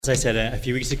As I said a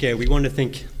few weeks ago, we want to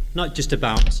think not just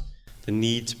about the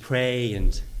need to pray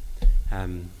and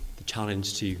the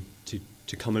challenge to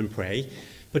come and pray,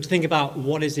 but to think about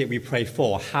what is it we pray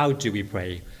for, how do we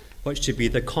pray, what should be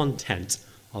the content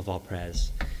of our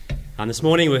prayers. And this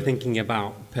morning we're thinking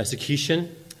about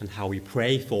persecution and how we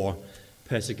pray for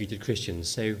persecuted Christians.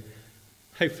 So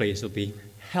hopefully this will be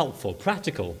helpful,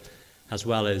 practical, as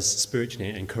well as spiritually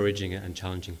encouraging and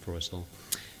challenging for us all.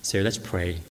 So let's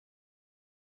pray.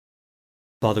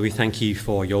 Father, we thank you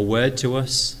for your word to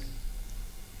us.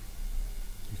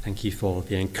 We thank you for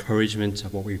the encouragement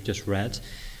of what we've just read.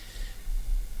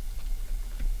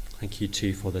 Thank you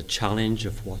too for the challenge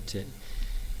of what it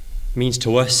means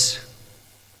to us.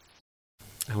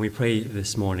 And we pray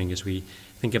this morning as we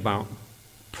think about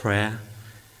prayer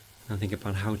and think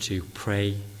about how to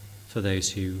pray for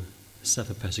those who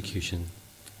suffer persecution,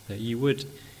 that you would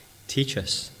teach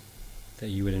us, that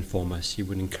you would inform us, you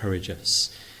would encourage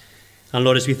us. And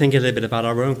Lord, as we think a little bit about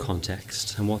our own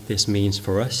context and what this means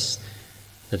for us,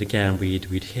 that again we'd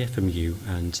hear from you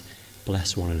and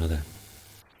bless one another.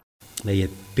 May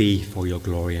it be for your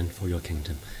glory and for your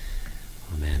kingdom.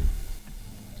 Amen.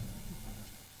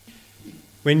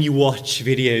 When you watch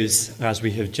videos, as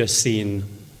we have just seen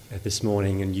this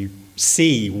morning, and you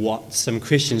see what some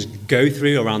Christians go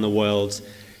through around the world,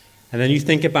 and then you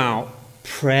think about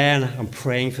prayer and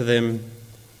praying for them,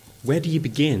 where do you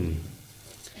begin?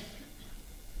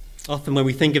 Often when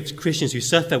we think of Christians who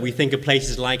suffer, we think of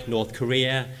places like North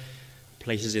Korea,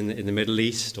 places in the Middle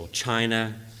East or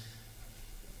China,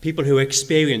 people who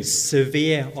experience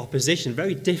severe opposition,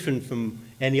 very different from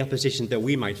any opposition that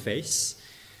we might face.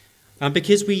 And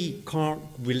because we can't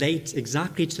relate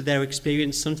exactly to their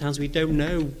experience, sometimes we don't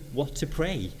know what to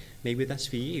pray. Maybe that's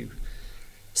for you.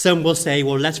 Some will say,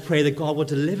 well, let's pray that God will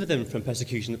deliver them from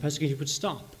persecution. The persecution would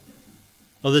stop.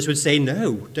 Others would say,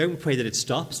 no, don't pray that it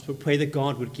stops, but pray that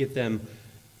God would give them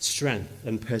strength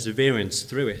and perseverance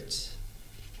through it.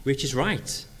 Which is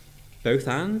right? Both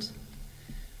and?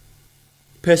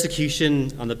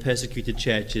 Persecution and the persecuted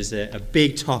church is a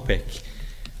big topic,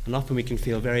 and often we can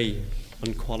feel very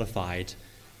unqualified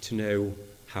to know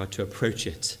how to approach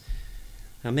it.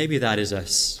 And maybe that is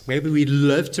us. Maybe we'd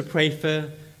love to pray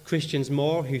for Christians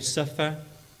more who suffer.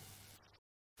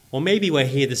 Or maybe we're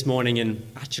here this morning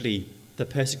and actually the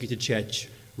persecuted church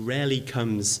rarely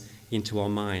comes into our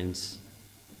minds.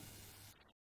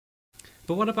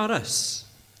 But what about us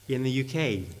in the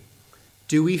UK?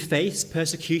 Do we face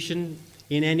persecution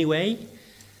in any way?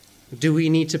 Do we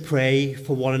need to pray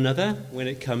for one another when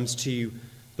it comes to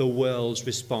the world's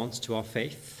response to our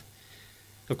faith?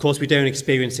 Of course, we don't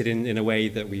experience it in a way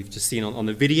that we've just seen on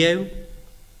the video,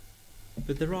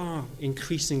 but there are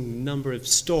increasing number of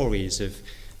stories of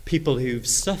people who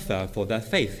suffer for their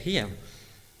faith here.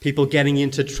 People getting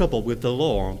into trouble with the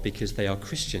law because they are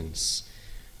Christians.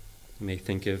 You may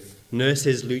think of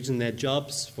nurses losing their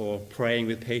jobs for praying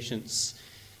with patients,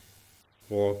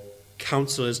 or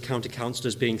county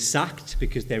councillors being sacked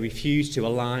because they refuse to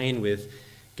align with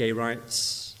gay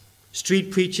rights.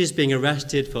 Street preachers being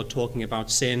arrested for talking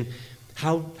about sin.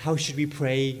 How should we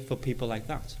pray for people like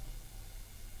that?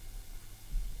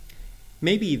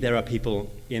 Maybe there are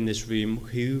people in this room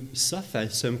who suffer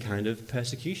some kind of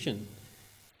persecution.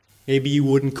 Maybe you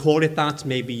wouldn't call it that.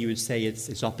 Maybe you would say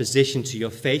it's opposition to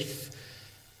your faith.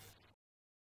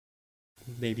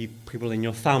 Maybe people in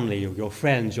your family or your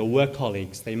friends, your work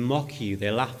colleagues, they mock you, they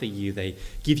laugh at you, they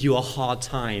give you a hard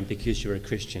time because you're a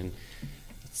Christian.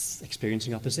 It's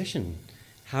experiencing opposition.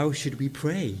 How should we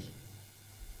pray?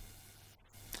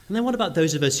 And then what about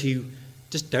those of us who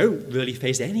just don't really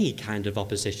face any kind of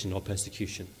opposition or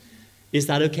persecution? Is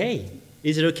that okay?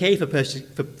 Is it okay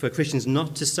for Christians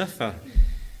not to suffer?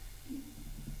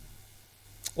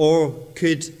 Or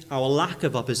could our lack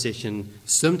of opposition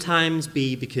sometimes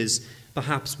be because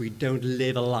perhaps we don't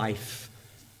live a life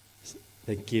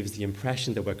that gives the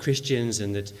impression that we're Christians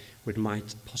and that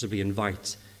might possibly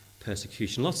invite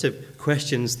persecution? Lots of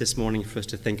questions this morning for us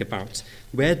to think about.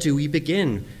 Where do we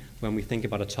begin when we think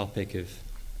about a topic of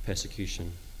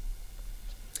persecution?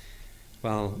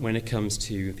 Well, when it comes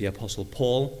to the Apostle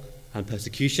Paul and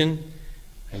persecution,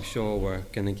 I'm sure we're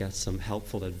going to get some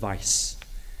helpful advice.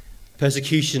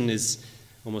 Persecution is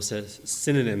almost a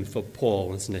synonym for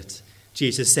Paul, isn't it?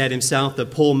 Jesus said himself that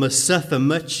Paul must suffer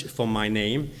much for my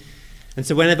name. And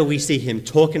so whenever we see him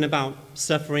talking about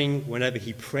suffering, whenever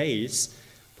he prays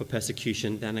for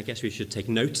persecution, then I guess we should take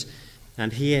note.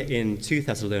 And here in 2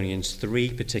 Thessalonians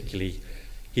 3 particularly,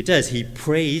 he does. He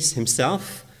prays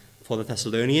himself for the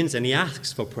Thessalonians, and he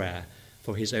asks for prayer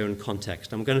for his own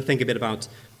context. I'm going to think a bit about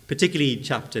particularly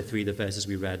chapter 3, the verses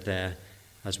we read there,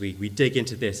 as we dig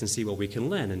into this and see what we can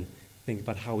learn and think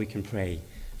about how we can pray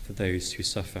for those who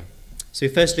suffer. So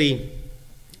firstly,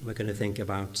 we're going to think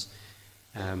about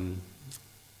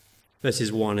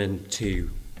verses 1 and 2.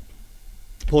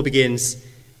 Paul begins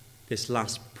this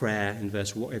last prayer in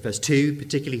verse 2,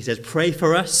 particularly he says, pray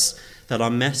for us that our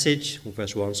message,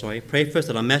 verse 1, pray for us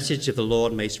that our message of the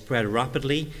Lord may spread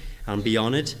rapidly and be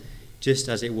honored, just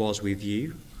as it was with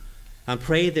you. And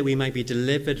pray that we may be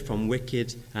delivered from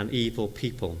wicked and evil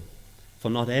people, for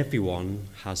not everyone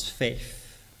has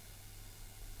faith.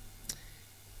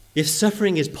 If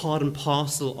suffering is part and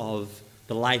parcel of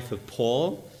the life of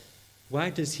Paul, why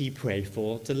does he pray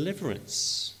for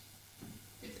deliverance?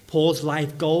 Paul's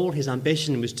life goal, his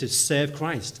ambition, was to serve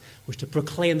Christ, was to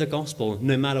proclaim the gospel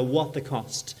no matter what the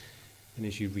cost. And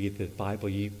as you read the Bible,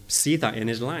 you see that in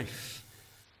his life.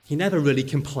 He never really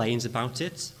complains about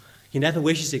it. He never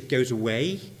wishes it goes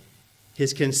away.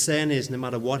 His concern is no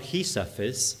matter what he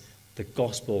suffers, the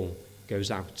gospel goes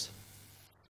out.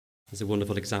 There's a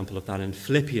wonderful example of that in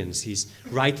Philippians. He's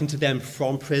writing to them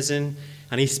from prison,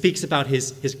 and he speaks about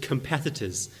his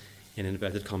competitors, in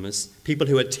inverted commas, people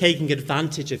who are taking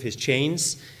advantage of his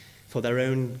chains for their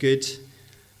own good.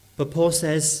 But Paul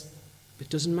says, it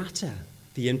doesn't matter.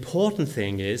 The important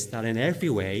thing is that in every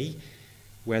way,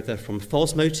 whether from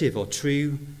false motive or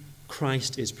true,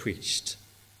 Christ is preached.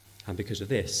 And because of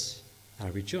this, I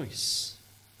rejoice.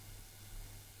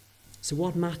 So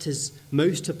what matters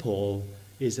most to Paul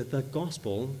is that the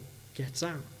gospel gets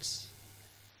out.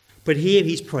 But here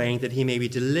he's praying that he may be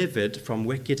delivered from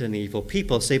wicked and evil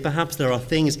people. So perhaps there are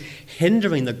things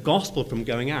hindering the gospel from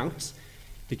going out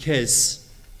because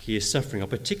he is suffering, or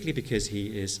particularly because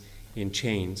he is in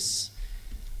chains.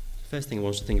 The first thing I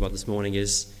want us to think about this morning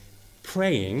is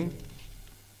praying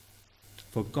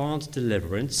for God's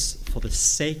deliverance for the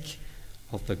sake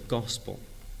of the gospel.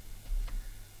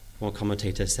 One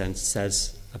commentator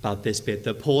says about this bit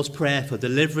that Paul's prayer for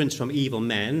deliverance from evil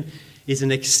men is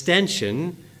an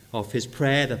extension of his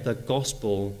prayer that the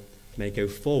gospel may go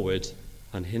forward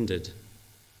unhindered.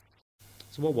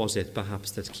 So what was it,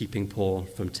 perhaps, that's keeping Paul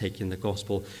from taking the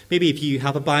gospel? Maybe if you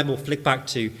have a Bible, flick back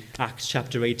to Acts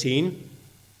chapter 18.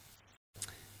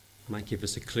 Might give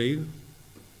us a clue.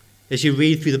 As you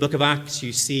read through the book of Acts,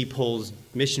 you see Paul's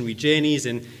missionary journeys,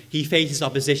 and he faces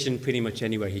opposition pretty much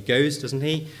anywhere he goes, doesn't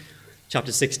he?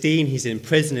 Chapter 16, he's in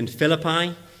prison in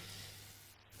Philippi.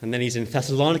 And then he's in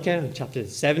Thessalonica. In chapter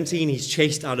 17, he's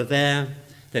chased out of there.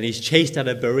 Then he's chased out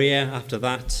of Berea after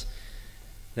that.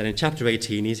 Then in chapter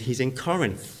 18, he's in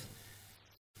Corinth.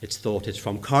 It's thought it's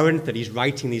from Corinth that he's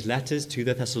writing these letters to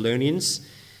the Thessalonians.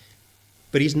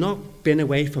 But he's not been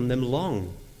away from them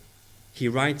long. He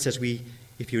writes,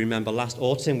 if you remember last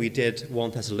autumn, we did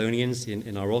 1 Thessalonians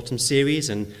in our autumn series,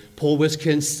 and Paul was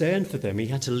concerned for them. He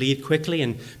had to leave quickly,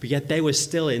 but yet they were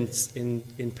still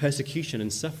in persecution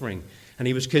and suffering. And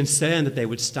he was concerned that they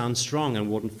would stand strong and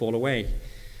wouldn't fall away.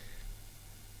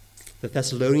 The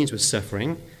Thessalonians were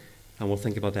suffering, and we'll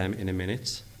think about them in a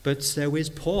minute. But so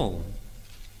is Paul.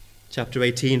 Chapter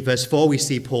 18, verse 4, we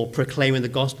see Paul proclaiming the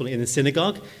gospel in the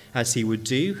synagogue, as he would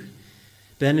do.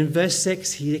 Then in verse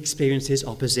 6, he experiences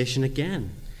opposition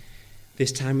again.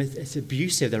 This time it's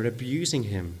abusive. They're abusing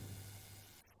him.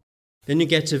 Then you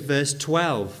get to verse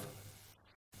 12.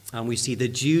 And we see the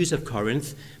Jews of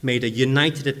Corinth made a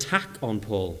united attack on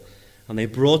Paul, and they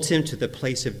brought him to the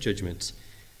place of judgment.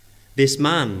 This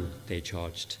man, they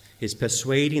charged, is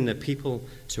persuading the people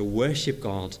to worship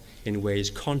God in ways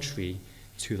contrary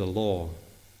to the law.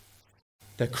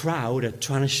 The crowd are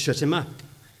trying to shut him up.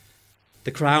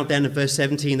 The crowd then in verse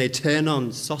 17, they turn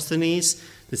on Sosthenes,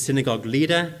 the synagogue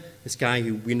leader, this guy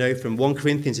who we know from 1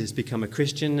 Corinthians has become a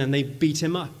Christian, and they beat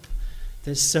him up.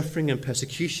 There's suffering and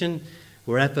persecution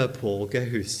wherever Paul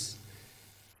goes.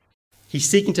 He's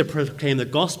seeking to proclaim the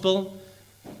gospel,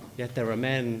 yet there are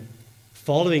men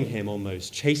following him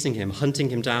almost, chasing him, hunting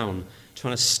him down,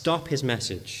 trying to stop his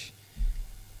message,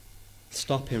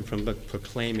 stop him from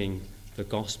proclaiming the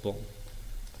gospel.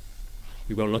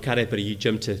 We won't look at it, but you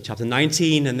jump to chapter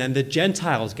 19, and then the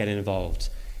Gentiles get involved.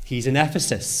 He's in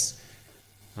Ephesus.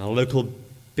 A local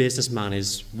businessman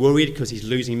is worried because he's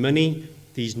losing money.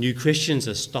 These new Christians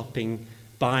are stopping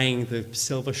buying the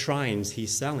silver shrines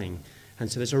he's selling.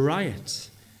 And so there's a riot.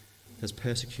 There's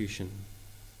persecution.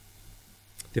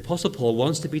 The Apostle Paul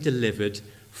wants to be delivered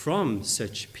from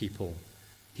such people.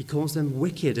 He calls them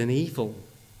wicked and evil.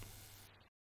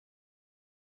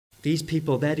 These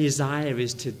people, their desire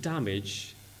is to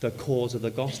damage the cause of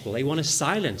the gospel. They want to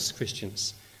silence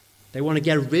Christians. They want to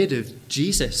get rid of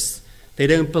Jesus. They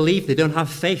don't believe, they don't have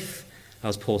faith,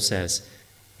 as Paul says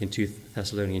in 2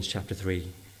 Thessalonians chapter 3.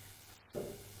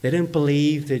 They don't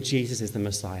believe that Jesus is the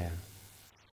Messiah.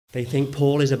 They think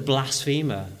Paul is a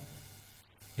blasphemer.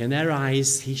 In their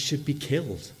eyes, he should be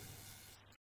killed.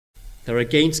 They're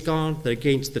against God, they're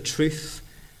against the truth,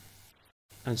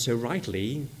 and so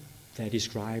rightly, they're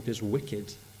described as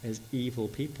wicked, as evil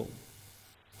people.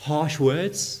 Harsh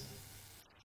words,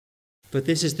 but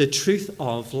this is the truth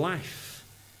of life.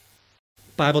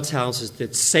 The Bible tells us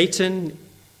that Satan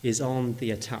is on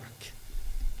the attack.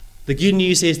 The good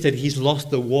news is that he's lost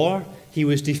the war. He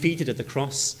was defeated at the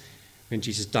cross when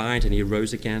Jesus died and he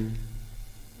rose again.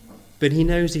 But he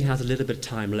knows he has a little bit of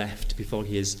time left before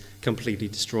he is completely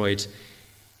destroyed.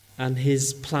 And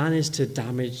his plan is to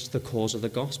damage the cause of the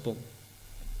gospel.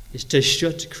 It's to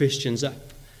shut Christians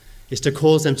up. It's to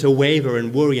cause them to waver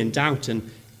and worry and doubt and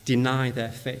deny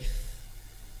their faith.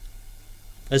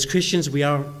 As Christians,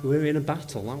 we're in a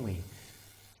battle, aren't we?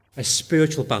 A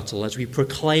spiritual battle. As we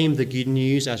proclaim the good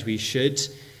news as we should,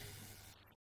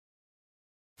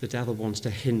 the devil wants to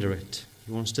hinder it.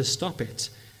 He wants to stop it.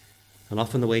 And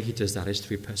often the way he does that is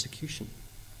through persecution.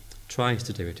 Tries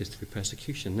to do it is through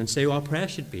persecution. And so our prayer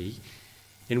should be,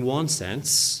 in one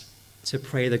sense, to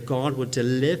pray that God would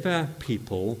deliver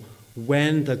people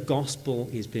when the gospel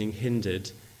is being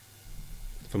hindered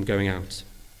from going out.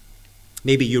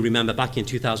 Maybe you remember back in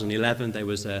 2011 there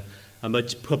was a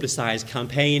much publicized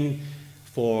campaign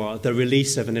for the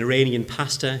release of an Iranian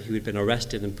pastor who had been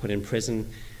arrested and put in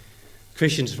prison.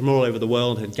 Christians from all over the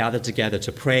world had gathered together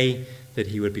to pray that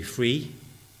he would be free.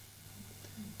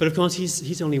 But of course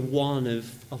he's only one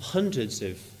of hundreds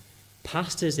of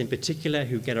pastors in particular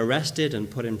who get arrested and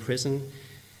put in prison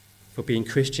for being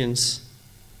Christians.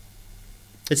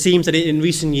 It seems that in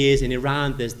recent years in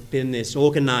Iran there's been this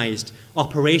organized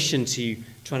operation to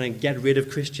try to get rid of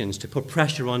Christians, to put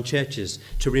pressure on churches,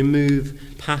 to remove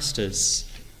pastors,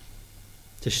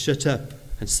 to shut up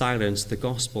and silence the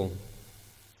gospel.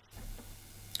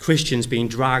 Christians being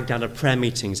dragged out of prayer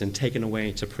meetings and taken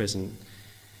away to prison.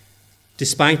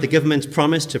 Despite the government's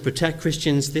promise to protect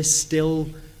Christians, this still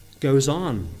goes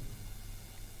on.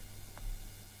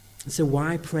 So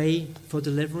why pray for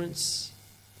deliverance?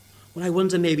 Well, I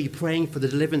wonder, maybe praying for the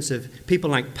deliverance of people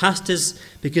like pastors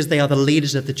because they are the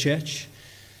leaders of the church.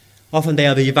 Often they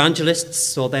are the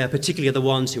evangelists, or they are particularly the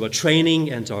ones who are training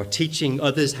and are teaching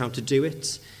others how to do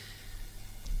it.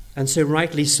 And so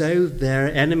rightly so,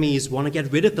 their enemies want to get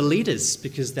rid of the leaders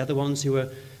because they're the ones who are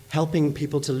helping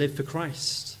people to live for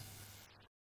Christ.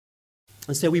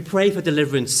 And so we pray for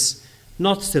deliverance,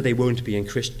 not so they won't be in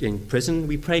prison.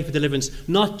 We pray for deliverance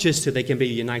not just so they can be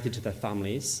united to their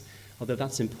families, although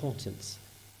that's important.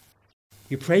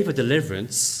 We pray for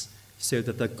deliverance so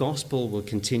that the gospel will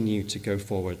continue to go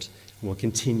forward and will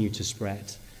continue to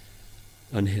spread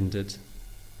unhindered.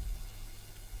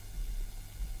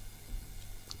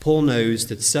 Paul knows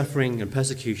that suffering and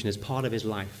persecution is part of his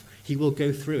life. He will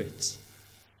go through it.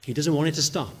 He doesn't want it to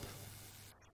stop.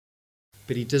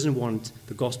 But he doesn't want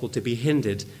the gospel to be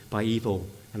hindered by evil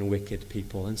and wicked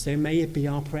people. And so may it be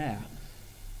our prayer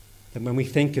that when we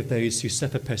think of those who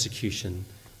suffer persecution,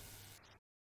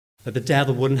 that the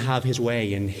devil wouldn't have his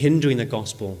way in hindering the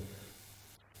gospel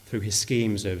through his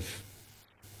schemes of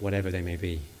whatever they may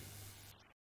be.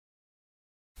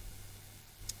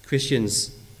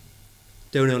 Christians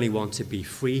don't only want to be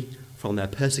free from their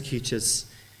persecutors,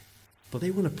 but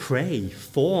they want to pray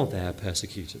for their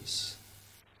persecutors.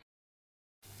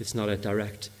 It's not a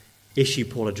direct issue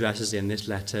Paul addresses in this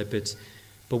letter, but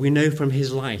we know from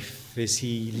his life, as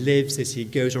he lives, as he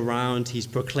goes around, he's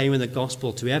proclaiming the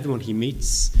gospel to everyone he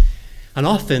meets. And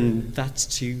often that's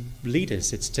to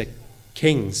leaders, it's to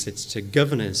kings, it's to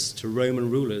governors, to Roman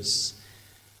rulers.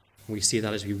 We see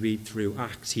that as we read through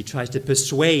Acts. He tries to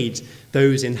persuade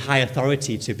those in high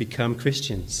authority to become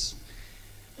Christians.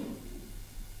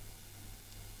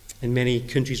 In many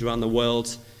countries around the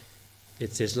world,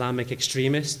 it's Islamic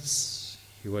extremists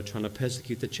who are trying to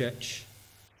persecute the church.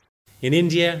 In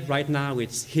India, right now,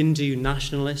 it's Hindu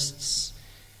nationalists.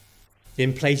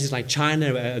 In places like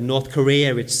China and North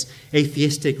Korea, it's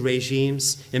atheistic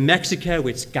regimes. In Mexico,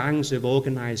 it's gangs of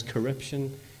organized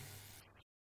corruption.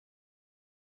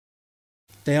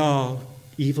 They are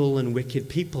evil and wicked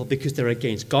people because they're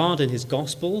against God and his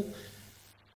gospel.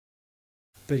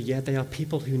 But yet they are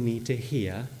people who need to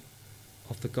hear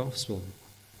of the gospel.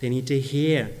 They need to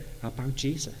hear about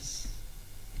Jesus.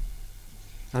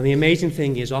 And the amazing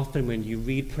thing is, often when you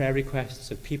read prayer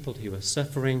requests of people who are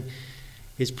suffering,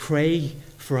 is pray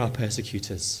for our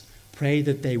persecutors. Pray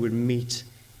that they would meet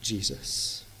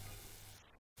Jesus.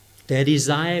 Their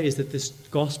desire is that this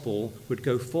gospel would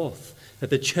go forth, that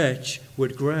the church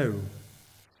would grow.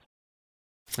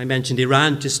 I mentioned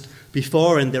Iran just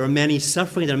before, and there are many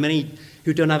suffering, there are many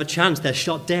who don't have a chance. They're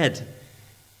shot dead.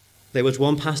 There was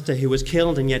one pastor who was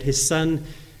killed, and yet his son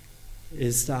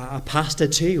is a pastor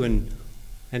too,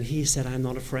 and he said, I'm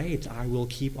not afraid. I will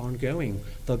keep on going.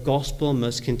 The gospel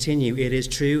must continue. It is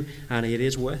true, and it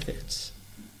is worth it.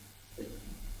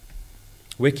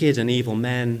 Wicked and evil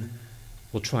men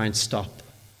will try and stop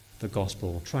the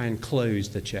gospel, try and close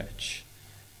the church.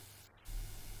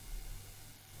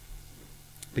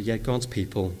 But yet God's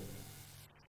people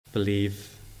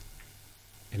believe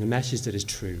in a message that is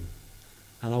true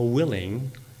and are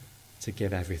willing to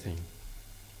give everything.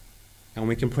 And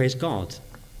we can praise God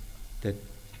that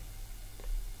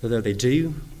although they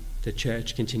do, the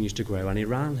church continues to grow. And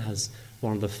Iran has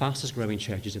one of the fastest growing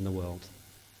churches in the world.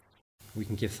 We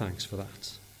can give thanks for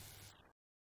that.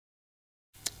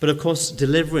 But of course,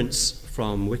 deliverance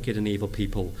from wicked and evil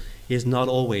people is not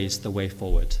always the way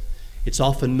forward. It's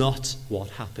often not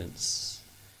what happens.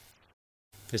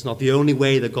 It's not the only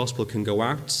way the gospel can go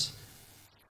out.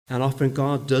 And often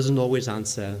God doesn't always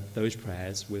answer those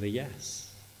prayers with a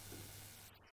yes.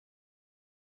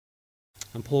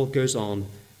 And Paul goes on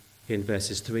in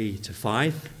verses 3 to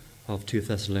 5 of 2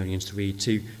 Thessalonians 3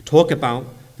 to talk about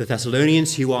the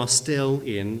Thessalonians who are still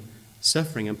in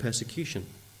suffering and persecution.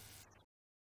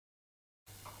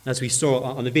 As we saw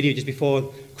on the video just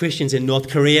before, Christians in North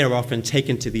Korea are often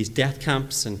taken to these death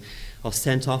camps and are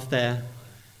sent off there.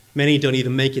 Many don't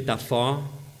even make it that far.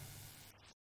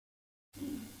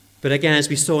 But again, as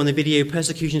we saw in the video,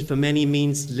 persecution for many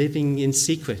means living in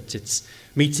secret. It's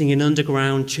meeting in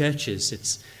underground churches.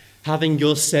 It's having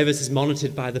your services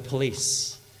monitored by the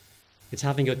police. It's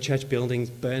having your church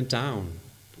buildings burnt down.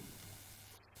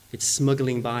 It's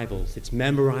smuggling Bibles. It's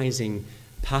memorizing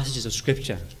passages of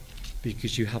Scripture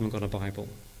because you haven't got a Bible.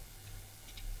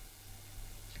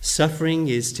 Suffering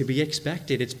is to be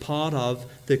expected. It's part of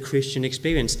the Christian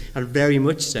experience, and very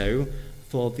much so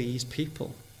for these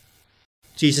people.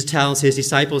 Jesus tells his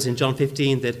disciples in John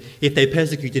 15 that if they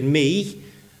persecuted me,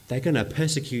 they're going to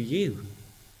persecute you.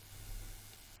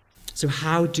 So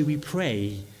how do we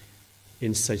pray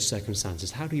in such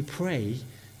circumstances? How do we pray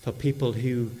for people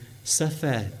who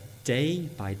suffer day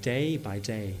by day by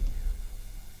day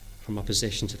from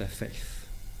opposition to their faith?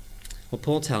 Well,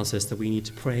 Paul tells us that we need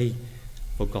to pray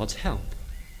for God's help.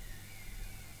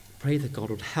 Pray that God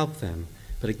would help them,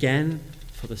 but again,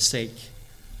 for the sake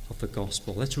of the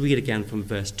gospel. Let's read again from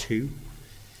verse 2.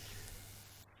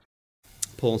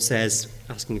 Paul says,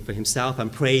 asking for himself,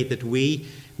 and pray that we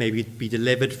may be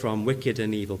delivered from wicked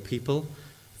and evil people,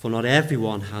 for not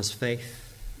everyone has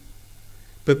faith.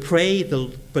 But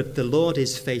the Lord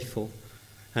is faithful,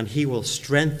 and he will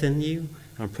strengthen you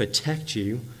and protect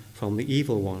you from the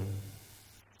evil one.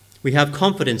 We have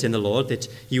confidence in the Lord that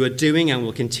you are doing and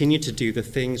will continue to do the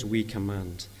things we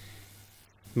command.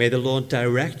 May the Lord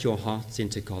direct your hearts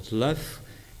into God's love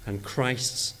and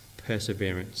Christ's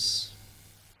perseverance.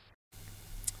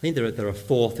 I think there are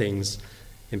four things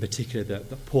in particular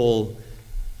that Paul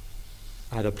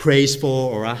either prays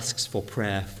for or asks for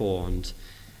prayer for. And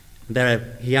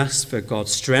there he asks for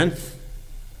God's strength.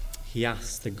 He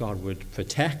asks that God would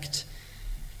protect.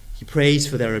 He prays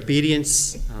for their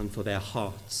obedience and for their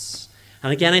hearts.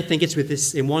 And again, I think it's with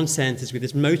this, in one sense, it's with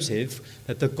this motive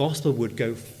that the gospel would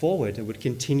go forward and would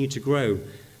continue to grow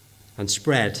and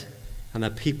spread, and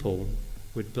that people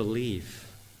would believe.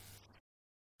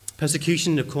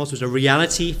 Persecution, of course, was a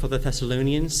reality for the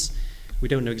Thessalonians. We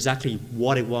don't know exactly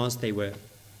what it was they were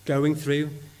going through,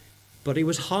 but it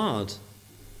was hard.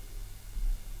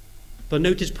 But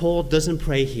notice Paul doesn't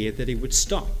pray here that it would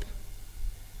stop,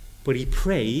 but he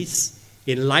prays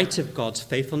in light of God's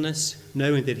faithfulness,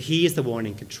 knowing that he is the one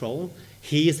in control,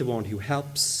 he is the one who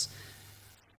helps.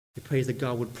 He prays that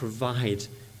God would provide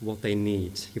what they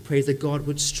need. He prays that God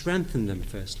would strengthen them,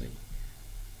 firstly.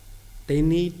 They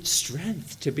need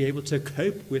strength to be able to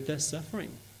cope with their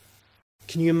suffering.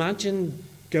 Can you imagine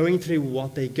going through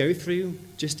what they go through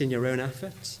just in your own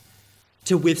efforts?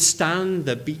 To withstand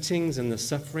the beatings and the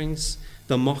sufferings,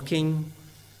 the mocking,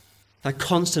 that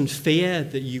constant fear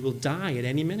that you will die at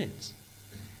any minute.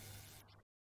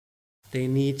 They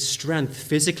need strength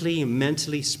physically,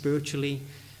 mentally, spiritually.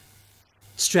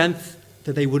 Strength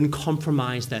that they wouldn't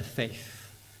compromise their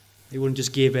faith. They wouldn't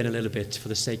just give in a little bit for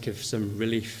the sake of some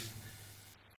relief.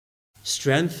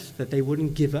 Strength that they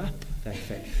wouldn't give up their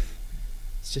faith.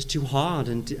 It's just too hard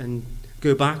and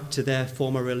go back to their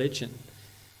former religion.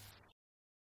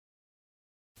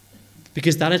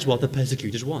 Because that is what the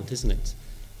persecutors want, isn't it?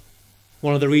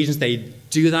 One of the reasons they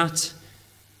do that,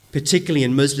 particularly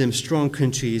in Muslim-strong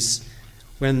countries,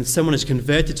 when someone is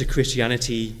converted to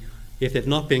Christianity, if they've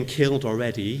not been killed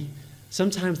already,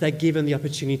 sometimes they're given the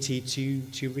opportunity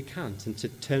to recant and to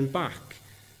turn back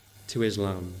to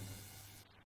Islam.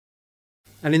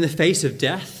 And in the face of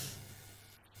death,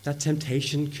 that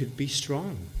temptation could be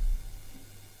strong.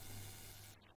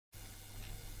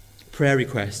 Prayer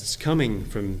requests coming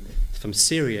from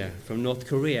Syria, from North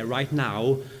Korea right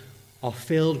now are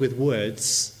filled with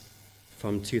words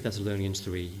from 2 Thessalonians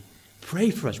 3. Pray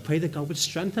for us. Pray that God would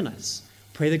strengthen us.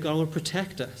 Pray that God would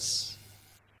protect us.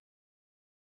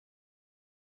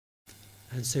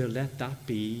 And so let that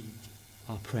be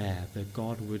our prayer, that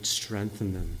God would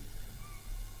strengthen them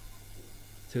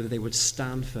so that they would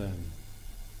stand firm.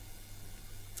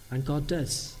 And God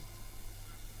does.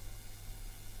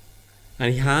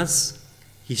 And he has.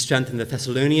 He strengthened the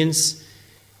Thessalonians.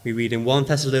 We read in 1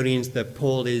 Thessalonians that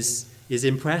Paul is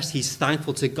impressed. He's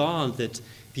thankful to God that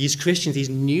these Christians, these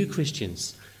new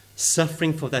Christians,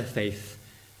 suffering for their faith,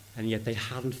 and yet they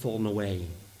hadn't fallen away,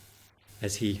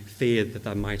 as he feared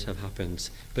that might have happened.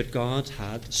 But God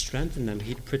had strengthened them.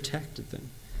 He'd protected them.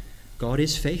 God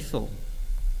is faithful.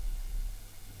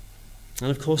 And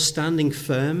of course, standing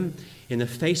firm in the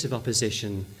face of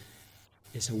opposition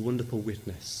is a wonderful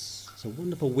witness. It's a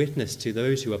wonderful witness to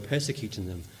those who are persecuting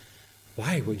them.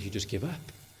 Why won't you just give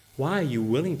up? Why are you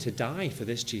willing to die for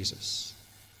this Jesus?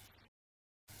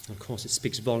 Of course, it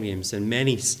speaks volumes, and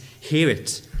many hear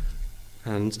it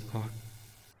and are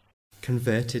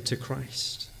converted to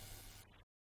Christ.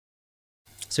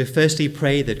 So firstly,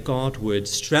 pray that God would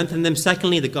strengthen them.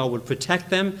 Secondly, that God would protect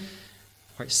them.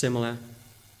 Quite similar.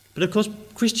 But of course,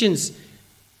 Christians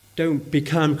don't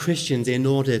become Christians in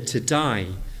order to die.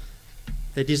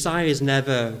 Their desire is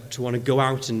never to want to go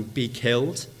out and be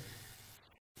killed.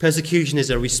 Persecution is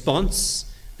a response.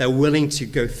 They're willing to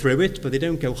go through it, but they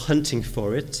don't go hunting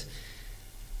for it.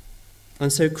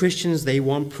 And so Christians, they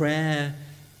want prayer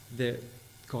that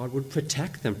God would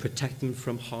protect them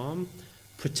from harm,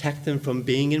 protect them from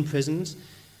being imprisoned,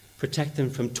 protect them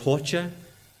from torture,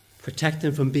 protect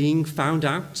them from being found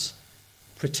out,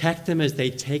 protect them as they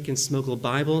take and smuggle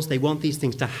Bibles. They want these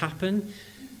things to happen.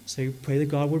 So pray that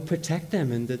God would protect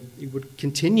them and that it would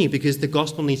continue, because the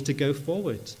gospel needs to go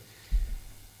forward.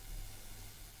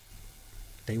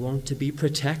 They want to be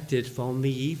protected from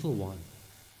the evil one.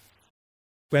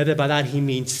 Whether by that he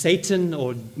means Satan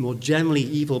or more generally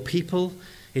evil people,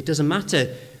 it doesn't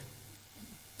matter.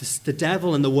 The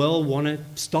devil and the world want to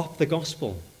stop the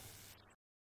gospel.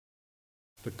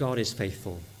 But God is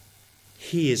faithful.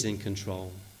 He is in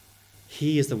control.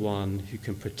 He is the one who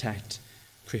can protect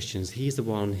Christians. He is the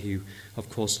one who, of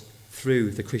course,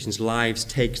 through the Christians' lives,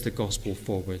 takes the gospel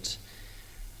forward.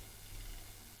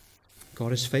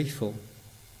 God is faithful.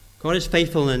 God is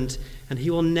faithful, and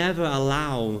he will never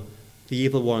allow the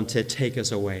evil one to take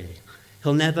us away.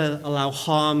 He'll never allow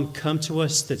harm come to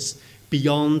us that's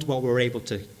beyond what we're able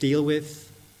to deal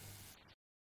with.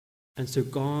 And so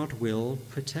God will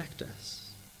protect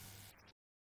us.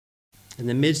 In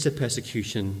the midst of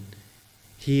persecution,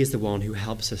 he is the one who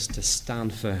helps us to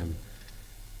stand firm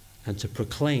and to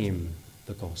proclaim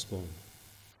the gospel.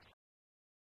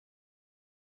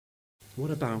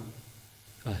 What about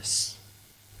us?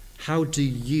 How do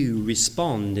you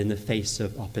respond in the face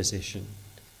of opposition?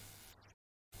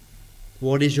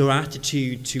 What is your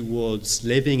attitude towards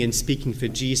living and speaking for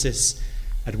Jesus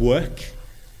at work,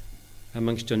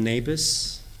 amongst your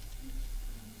neighbours?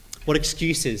 What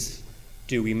excuses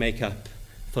do we make up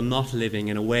for not living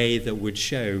in a way that would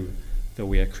show that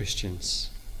we are Christians?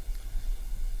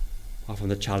 Often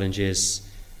the challenge is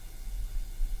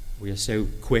we are so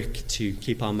quick to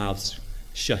keep our mouths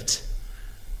shut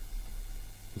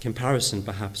in comparison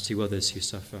perhaps to others who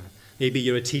suffer. Maybe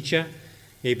you're a teacher,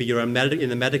 maybe you're in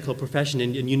the medical profession,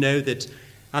 and you know that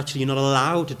actually you're not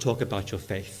allowed to talk about your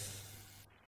faith.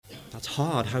 That's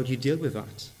hard. How do you deal with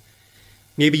that?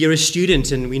 Maybe you're a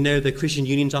student, and we know that Christian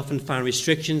unions often find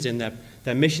restrictions in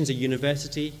their missions at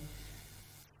university.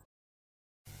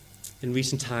 In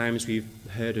recent times, we've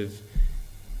heard of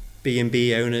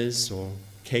B&B owners or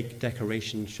cake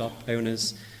decoration shop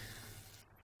owners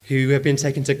who have been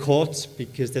taken to court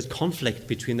because there's conflict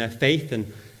between their faith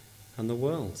and the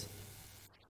world.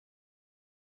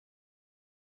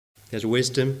 There's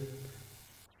wisdom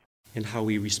in how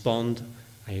we respond,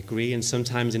 I agree, and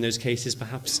sometimes in those cases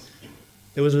perhaps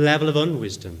there was a level of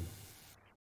unwisdom.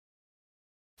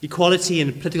 Equality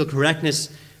and political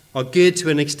correctness are good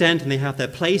to an extent, and they have their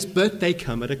place, but they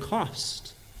come at a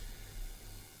cost.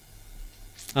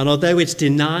 And although it's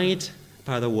denied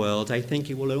by the world, I think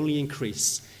it will only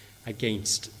increase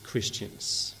against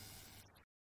Christians.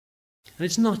 And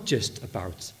it's not just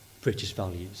about British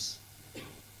values.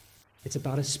 It's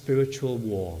about a spiritual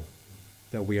war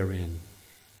that we are in.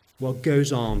 What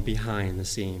goes on behind the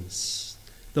scenes.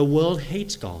 The world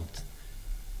hates God.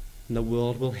 and the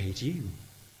world will hate you.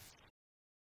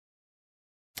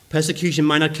 Persecution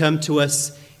might not come to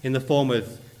us in the form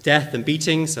of death and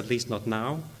beatings, at least not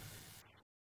now.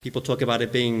 People talk about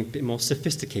it being a bit more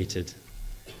sophisticated.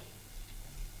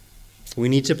 We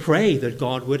need to pray that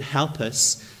God would help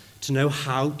us to know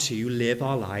how to live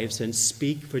our lives and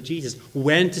speak for Jesus,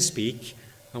 when to speak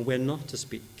and when not to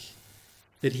speak.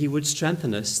 That he would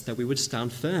strengthen us, that we would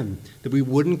stand firm, that we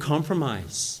wouldn't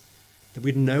compromise, that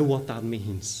we'd know what that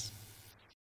means.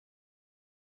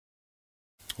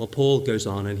 Well, Paul goes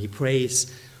on and he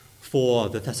prays for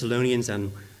the Thessalonians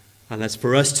and that's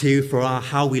for us too, for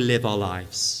how we live our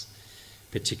lives.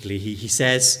 Particularly, he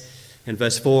says in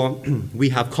verse 4, we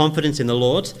have confidence in the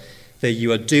Lord that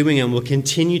you are doing and will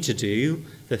continue to do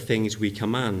the things we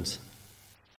command.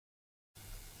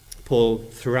 Paul,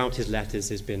 throughout his letters,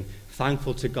 has been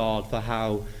thankful to God for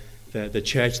how the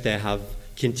church there have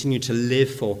continued to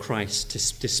live for Christ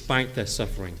despite their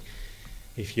suffering.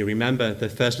 If you remember the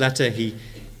first letter, he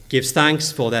gives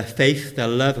thanks for their faith, their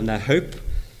love, and their hope.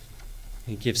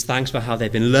 He gives thanks for how they've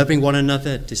been loving one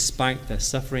another despite their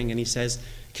suffering. And he says,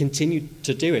 continue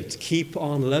to do it. Keep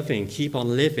on loving. Keep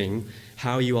on living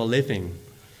how you are living.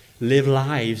 Live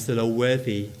lives that are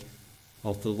worthy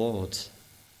of the Lord.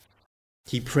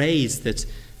 He prays that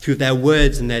through their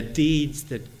words and their deeds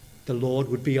that the Lord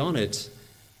would be honored,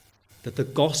 that the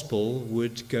gospel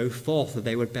would go forth, that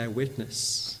they would bear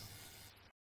witness.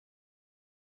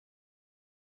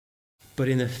 But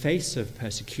in the face of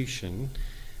persecution,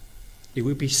 it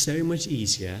would be so much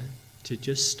easier to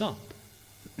just stop.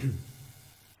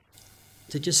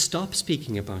 To just stop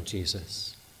speaking about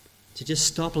Jesus. To just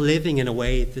stop living in a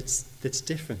way that's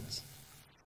different.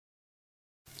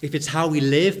 If it's how we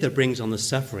live that brings on the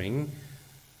suffering,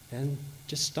 then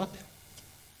just stop.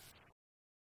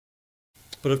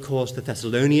 But of course, the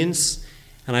Thessalonians,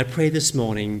 and I pray this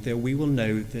morning that we will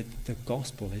know that the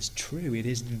gospel is true. It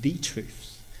is the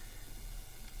truth.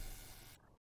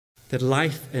 That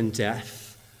life and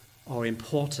death are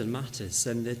important matters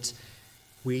and that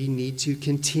we need to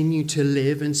continue to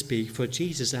live and speak for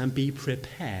Jesus and be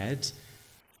prepared,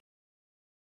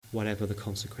 whatever the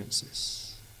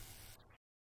consequences.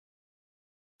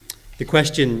 The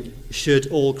question, should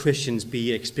all Christians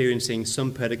be experiencing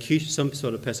some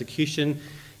sort of persecution?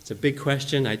 It's a big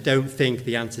question. I don't think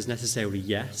the answer is necessarily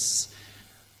yes.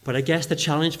 But I guess the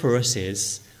challenge for us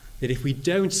is that if we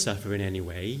don't suffer in any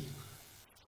way,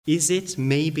 is it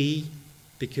maybe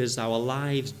because our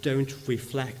lives don't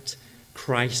reflect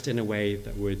Christ in a way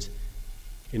that would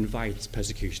invite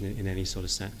persecution in any sort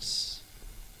of sense?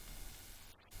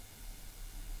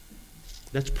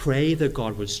 Let's pray that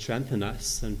God would strengthen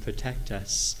us and protect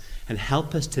us and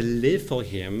help us to live for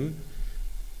him,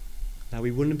 that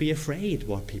we wouldn't be afraid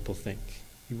what people think.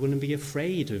 We wouldn't be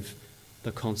afraid of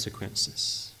the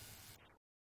consequences.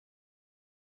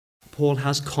 Paul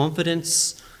has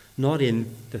confidence not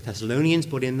in the Thessalonians,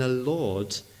 but in the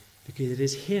Lord, because it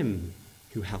is him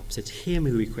who helps. It's him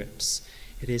who equips.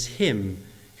 It is him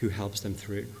who helps them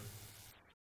through.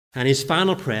 And his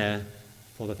final prayer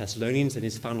for the Thessalonians,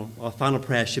 and our final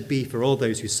prayer should be for all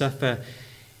those who suffer,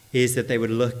 is that they would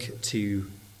look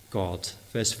to God.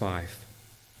 Verse 5.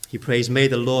 He prays, may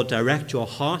the Lord direct your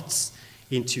hearts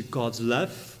into God's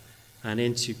love and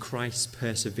into Christ's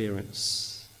perseverance.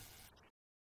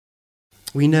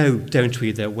 We know, don't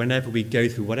we, that whenever we go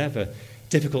through whatever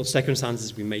difficult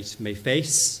circumstances we may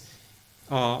face,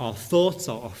 our thoughts,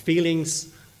 our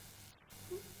feelings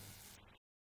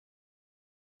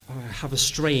have a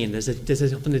strain.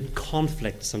 There's often a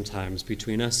conflict sometimes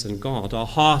between us and God. Our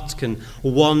hearts can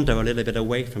wander a little bit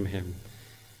away from him.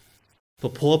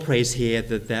 But Paul prays here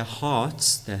that their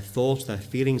hearts, their thoughts, their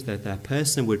feelings, their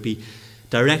person would be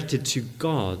directed to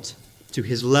God, to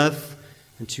his love,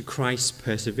 and to Christ's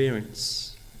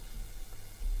perseverance.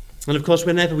 And of course,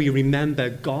 whenever we remember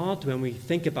God, when we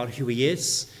think about who he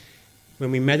is,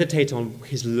 when we meditate on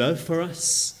his love for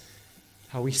us,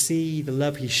 how we see the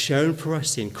love he's shown for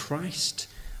us in Christ,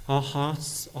 our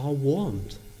hearts are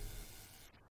warmed.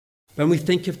 When we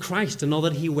think of Christ and all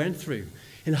that he went through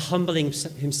in humbling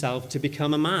himself to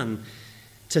become a man,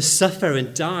 to suffer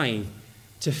and die,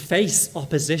 to face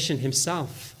opposition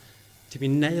himself, to be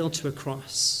nailed to a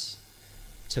cross,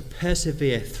 to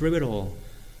persevere through it all,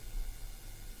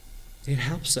 it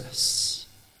helps us.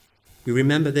 We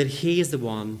remember that he is the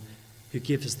one who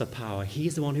gives us the power.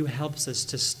 He's the one who helps us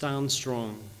to stand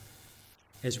strong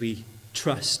as we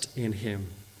trust in him.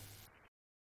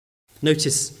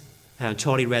 Notice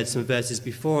Charlie read some verses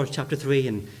before, chapter 3,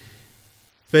 and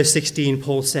verse 16,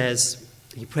 Paul says,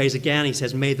 he prays again, he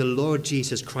says, may the Lord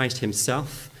Jesus Christ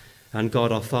himself, And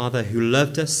God our Father, who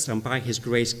loved us and by his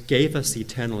grace gave us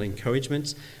eternal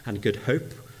encouragement and good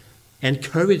hope,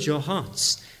 encourage your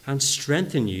hearts and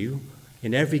strengthen you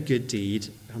in every good deed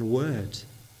and word.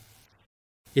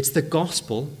 It's the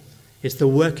gospel, it's the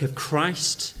work of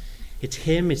Christ, it's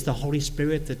him, it's the Holy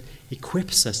Spirit that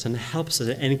equips us and helps us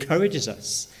and encourages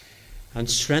us and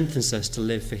strengthens us to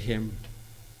live for him.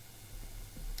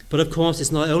 But of course,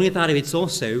 it's not only that, it's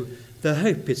also the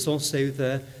hope, it's also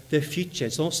the future,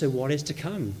 it's also what is to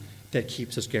come that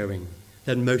keeps us going,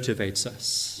 that motivates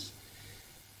us.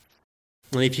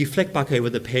 And if you flick back over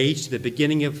the page to the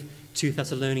beginning of 2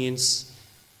 Thessalonians,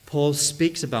 Paul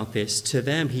speaks about this to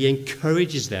them. He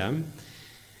encourages them.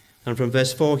 And from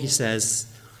verse 4 he says,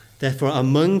 "Therefore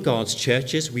among God's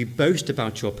churches we boast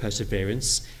about your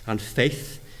perseverance and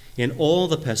faith in all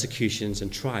the persecutions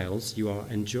and trials you are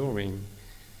enduring."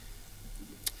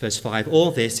 Verse 5,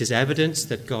 "All this is evidence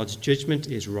that God's judgment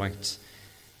is right,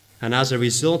 and as a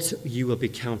result you will be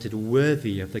counted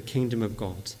worthy of the kingdom of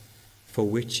God for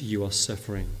which you are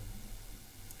suffering.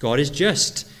 God is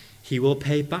just. He will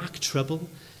pay back trouble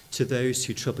to those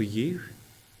who trouble you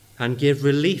and give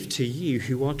relief to you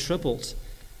who are troubled,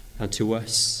 and to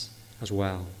us as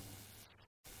well.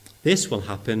 This will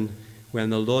happen when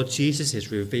the Lord Jesus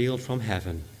is revealed from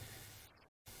heaven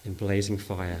in blazing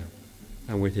fire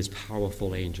and with his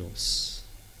powerful angels."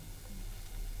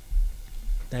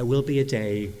 There will be a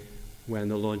day when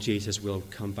the Lord Jesus will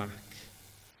come back,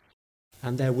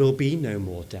 and there will be no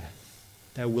more death.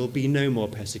 There will be no more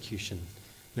persecution,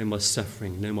 no more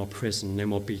suffering, no more prison, no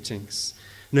more beatings,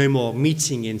 no more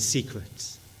meeting in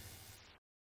secret.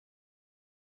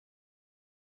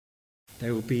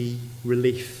 There will be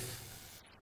relief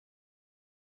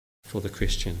for the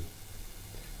Christian.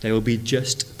 There will be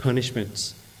just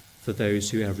punishment for those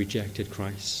who have rejected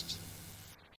Christ.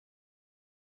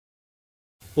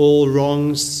 All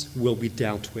wrongs will be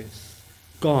dealt with.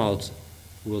 God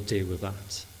will deal with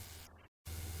that.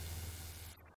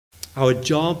 Our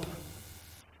job,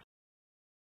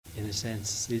 in a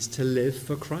sense, is to live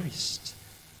for Christ.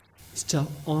 It's to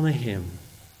honor him.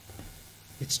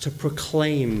 It's to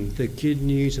proclaim the good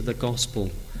news of the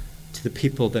gospel to the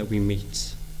people that we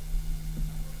meet.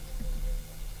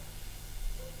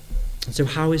 And so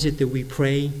how is it that we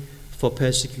pray for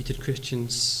persecuted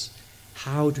Christians?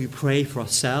 How do we pray for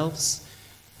ourselves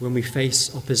when we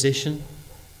face opposition?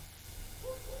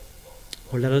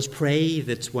 Well, let us pray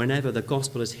that whenever the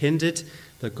gospel is hindered,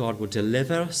 that God will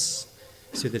deliver us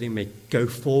so that it may go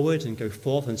forward and go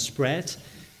forth and spread.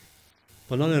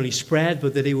 Well, not only spread,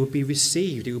 but that it will be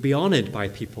received, it will be honored by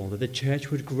people, that the church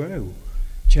would grow.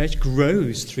 Church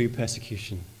grows through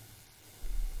persecution.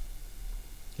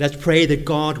 Let's pray that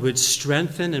God would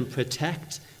strengthen and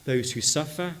protect those who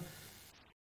suffer,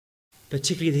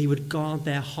 particularly that he would guard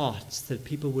their hearts, that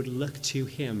people would look to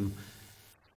him,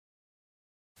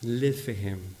 live for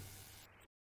him.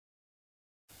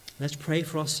 Let's pray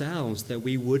for ourselves that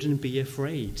we wouldn't be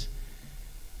afraid,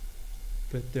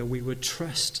 but that we would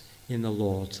trust in the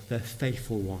Lord, the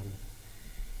faithful one.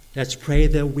 Let's pray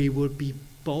that we would be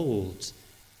bold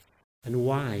and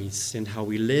wise in how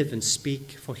we live and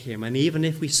speak for him. And even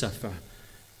if we suffer,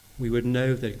 we would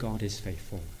know that God is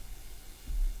faithful.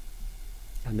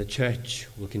 And the church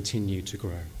will continue to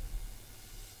grow.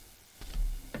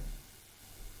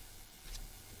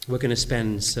 We're going to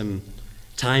spend some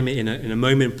time in a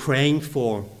moment praying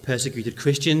for persecuted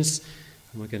Christians.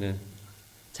 And we're going to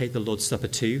take the Lord's Supper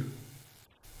too.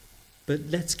 But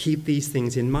let's keep these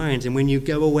things in mind. And when you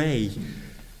go away,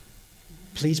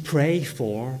 please pray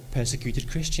for persecuted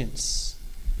Christians.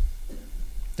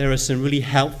 There are some really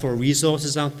helpful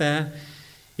resources out there.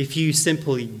 If you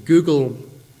simply Google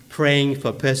praying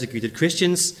for persecuted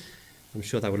Christians, I'm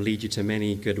sure that would lead you to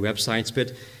many good websites.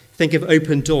 But think of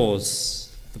Open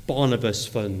Doors, the Barnabas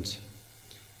Fund,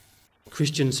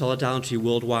 Christian Solidarity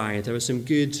Worldwide. There are some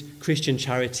good Christian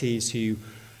charities who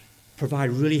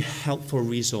provide really helpful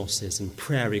resources and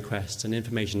prayer requests and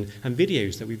information and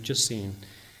videos that we've just seen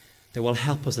that will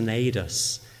help us and aid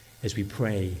us as we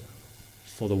pray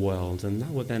for the world. And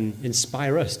that will then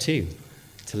inspire us too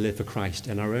to live for Christ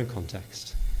in our own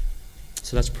context.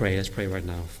 So let's pray. Let's pray right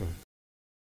now.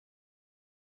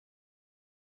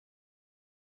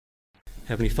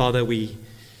 Heavenly Father, we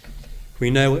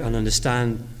know and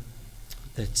understand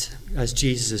that as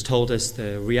Jesus has told us,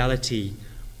 the reality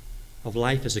of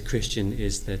life as a Christian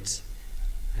is that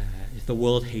if the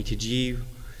world hated you,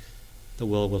 the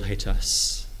world will hate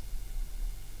us.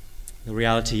 The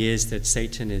reality is that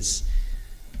Satan is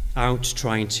out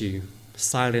trying to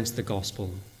silence the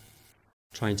gospel,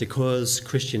 trying to cause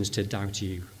Christians to doubt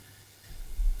you.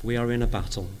 We are in a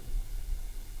battle.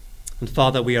 And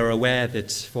Father, we are aware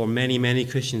that for many, many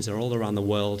Christians all around the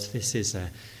world, this is a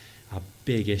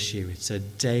big issue. It's a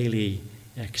daily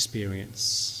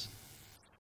experience.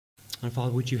 And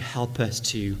Father, would you help us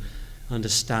to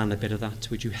understand a bit of that?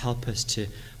 Would you help us to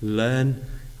learn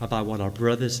about what our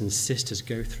brothers and sisters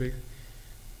go through?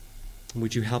 And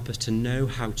would you help us to know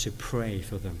how to pray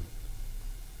for them?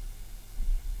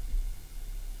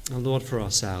 And Lord, for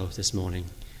ourselves this morning,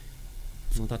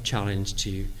 Lord, that challenge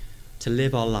to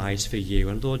live our lives for you.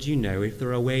 And Lord, you know, if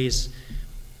there are ways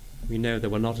we know that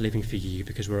we're not living for you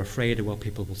because we're afraid of what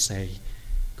people will say,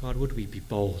 God, would we be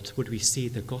bold? Would we see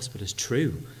the gospel as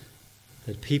true?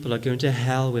 That people are going to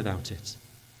hell without it,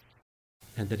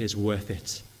 and that it's worth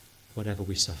it, whatever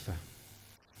we suffer.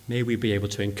 May we be able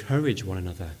to encourage one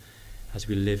another as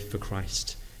we live for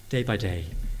Christ day by day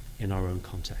in our own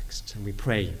context. And we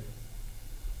pray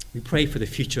for the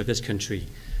future of this country.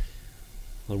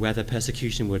 Lord, whether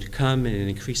persecution would come in an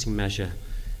increasing measure,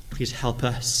 please help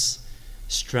us,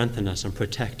 strengthen us and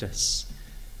protect us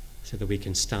so that we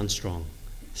can stand strong,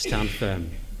 stand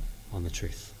firm on the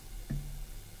truth.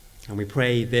 And we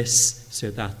pray this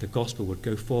so that the gospel would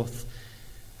go forth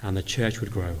and the church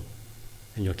would grow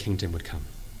and your kingdom would come.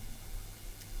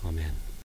 Amen.